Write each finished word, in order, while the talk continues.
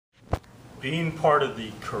being part of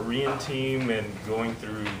the Korean team and going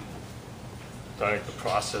through like the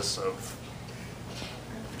process of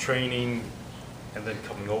training and then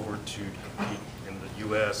coming over to compete in the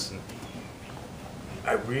U.S. and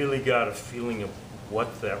I really got a feeling of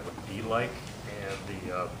what that would be like and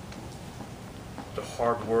the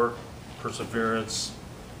hard work, perseverance,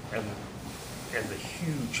 and the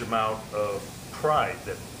huge amount of pride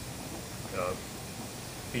that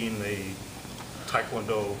being a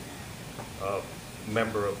Taekwondo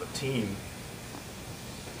member of a team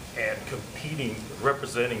and competing,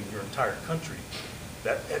 representing your entire country,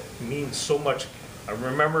 that means so much. I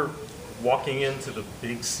remember walking into the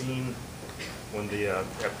big scene when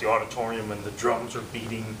at the auditorium and the drums are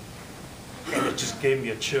beating, and it just gave me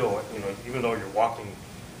a chill. You know, even though you're walking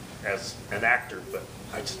as an actor, but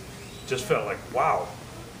I just felt like, wow,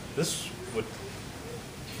 this would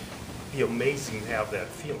be amazing to have that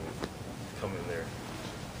feeling come in there.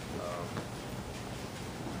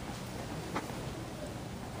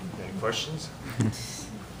 Any questions?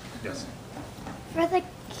 Yes. For the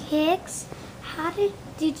kicks, how did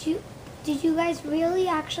you guys really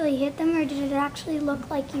actually hit them, or did it actually look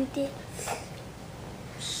like you did?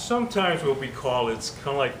 Sometimes what we call it's kind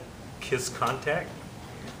of like kiss contact,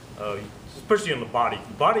 especially on the body.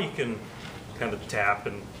 The body can kind of tap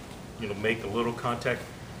and make a little contact.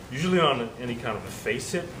 Usually on any kind of a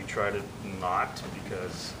face hit, we try to not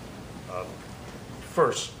because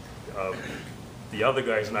first the other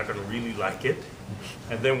guy's not going to really like it,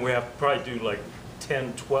 and then we have to probably do like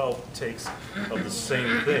 10, 12 takes of the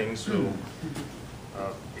same thing. So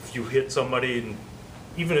if you hit somebody, and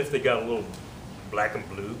even if they got a little black and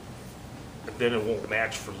blue, then it won't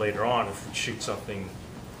match for later on if we shoot something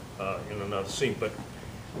in another scene. But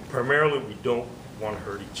primarily we don't want to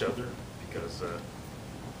hurt each other because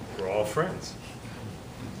we're all friends.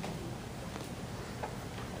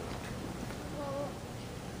 Well,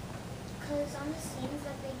 because on the scenes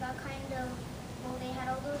that they got they had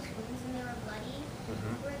all those wounds and they were bloody.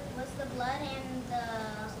 Mm-hmm. Was the blood and the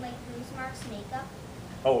bruise marks makeup?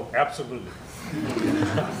 Oh, absolutely.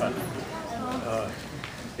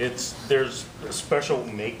 There's a special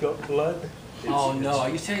makeup blood. Oh no, are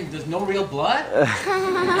you saying there's no real blood?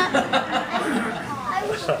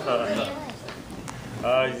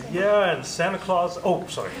 Yeah, and Santa Claus, oh,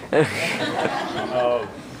 sorry.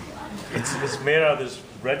 It's made out of this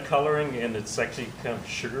red coloring, and it's actually kind of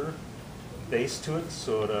sugar base to it,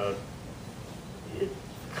 so it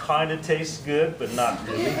kind of tastes good, but not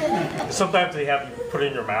really. Sometimes they have you put it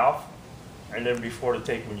in your mouth, and then before the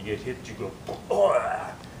take, when you get hit, you go, oh,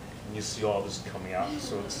 and you see all this coming out.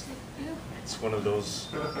 So it's one of those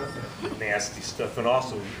nasty stuff, and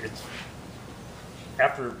also it's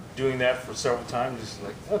after doing that for several times, it's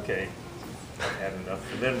like, okay, I've had enough.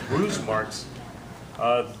 And then bruise marks,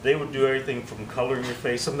 they would do everything from coloring your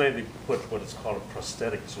face. Sometimes they put what is called a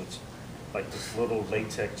prosthetic, so it's like this little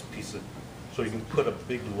latex piece of, so you can put a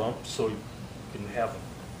big lump, so you can have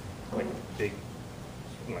like a big,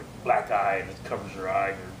 like black eye that covers your eye,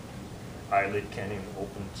 your eyelid can't even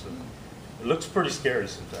open. So it looks pretty scary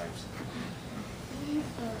sometimes.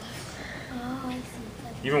 Oh, I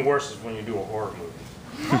see. Even worse is when you do a horror movie.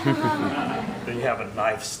 Then you have a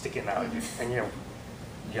knife sticking out, and you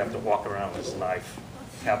have to walk around with this knife,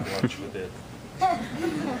 have lunch with it.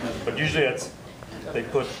 But usually they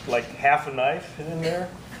put like half a knife in there,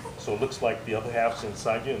 so it looks like the other half's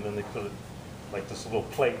inside you, and then they put it like this little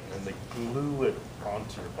plate, and they glue it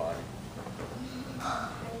onto your body.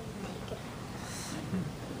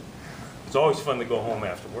 It's always fun to go home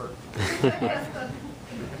after work. Did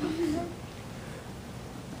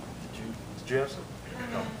you have something?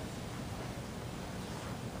 No.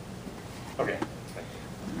 Okay.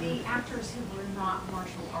 The actors who were not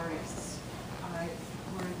martial artists,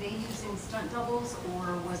 were they using stunt doubles,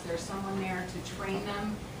 or was there someone there to train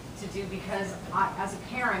them to do? Because as a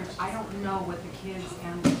parent, I don't know what the kids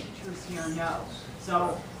and the teachers here know.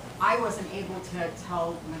 So I wasn't able to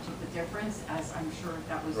tell much of the difference, as I'm sure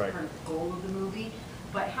that was Right. part of the goal of the movie.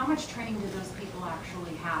 But how much training did those people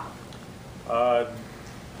actually have?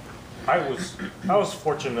 I was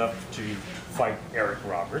fortunate enough to fight Eric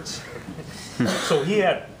Roberts. So he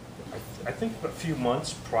had, I think, a few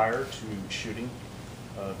months prior to shooting,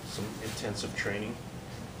 some intensive training.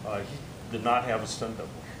 He did not have a stunt double.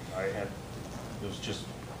 It was just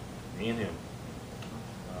me and him.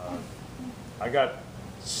 I got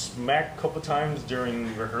smacked a couple times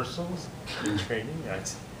during rehearsals and training.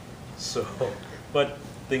 But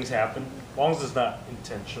things happen. As long as it's not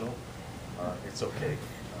intentional, it's okay.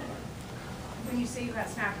 When you say you got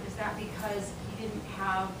smacked, is that because you didn't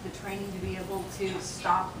have the training to be able to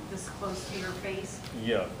stop this close to your face?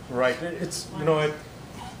 Yeah, right. It's, you know,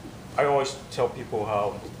 I always tell people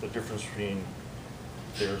how the difference between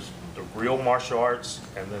there's the real martial arts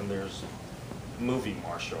and then there's movie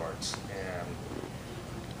martial arts.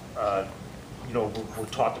 And, you know, we're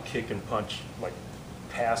taught to kick and punch like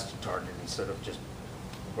past the target instead of just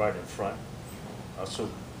right in front. So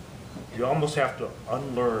you almost have to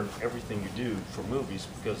unlearn everything you do for movies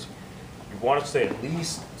because you want to stay at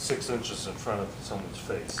least 6 inches in front of someone's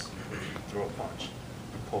face if you throw a punch.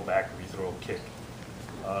 You pull back or you throw a kick.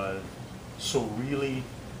 So really,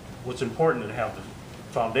 what's important to have the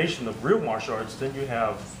foundation of real martial arts, then you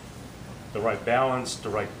have the right balance, the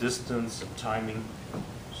right distance and timing.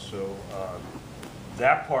 So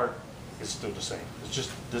that part is still the same. It's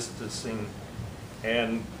just distancing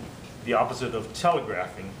and the opposite of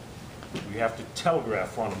telegraphing. You have to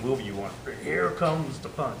telegraph on a movie you want, here comes the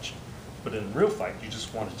punch. But in a real fight, you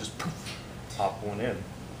just want to just poof, pop one in.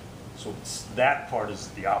 So that part is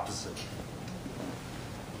the opposite.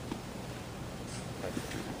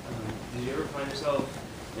 Did you ever find yourself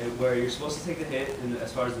where you're supposed to take the hit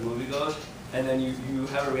as far as the movie goes, and then you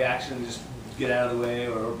have a reaction to just get out of the way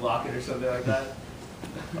or block it or something like that?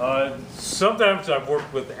 Sometimes I've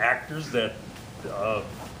worked with actors that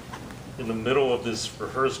in the middle of this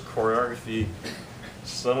rehearsed choreography,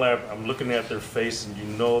 suddenly I'm looking at their face and you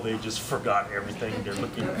know they just forgot everything. They're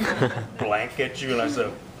looking blank at you, and I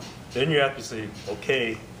said, then you have to say,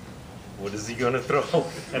 okay, what is he going to throw?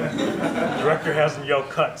 And the director hasn't yelled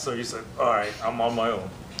cut, so you said, all right, I'm on my own.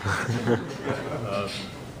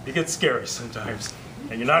 It gets scary sometimes,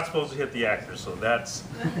 and you're not supposed to hit the actor, so that's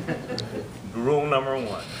rule number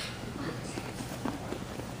 1.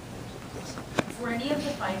 Were any of the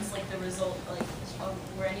fights like the result, like,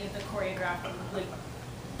 were any of the choreographed, like,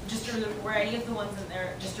 were any of the ones in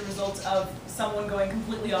there just a result of someone going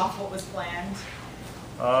completely off what was planned?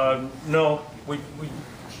 No, we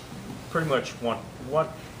pretty much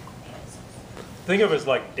think of it as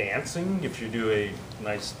like dancing. If you do a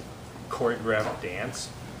nice choreographed dance,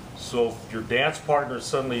 so if your dance partner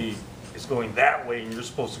suddenly is going that way and you're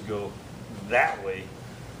supposed to go that way,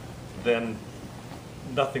 then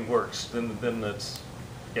nothing works. Then that's,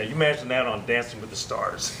 yeah, you imagine that on Dancing with the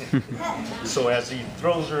Stars. So as he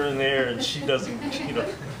throws her in there and she doesn't, you know,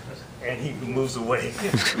 and he moves away.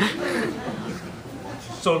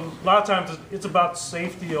 So a lot of times it's about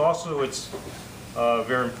safety. Also, it's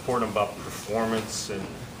very important about performance and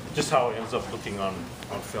just how it ends up looking on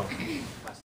film.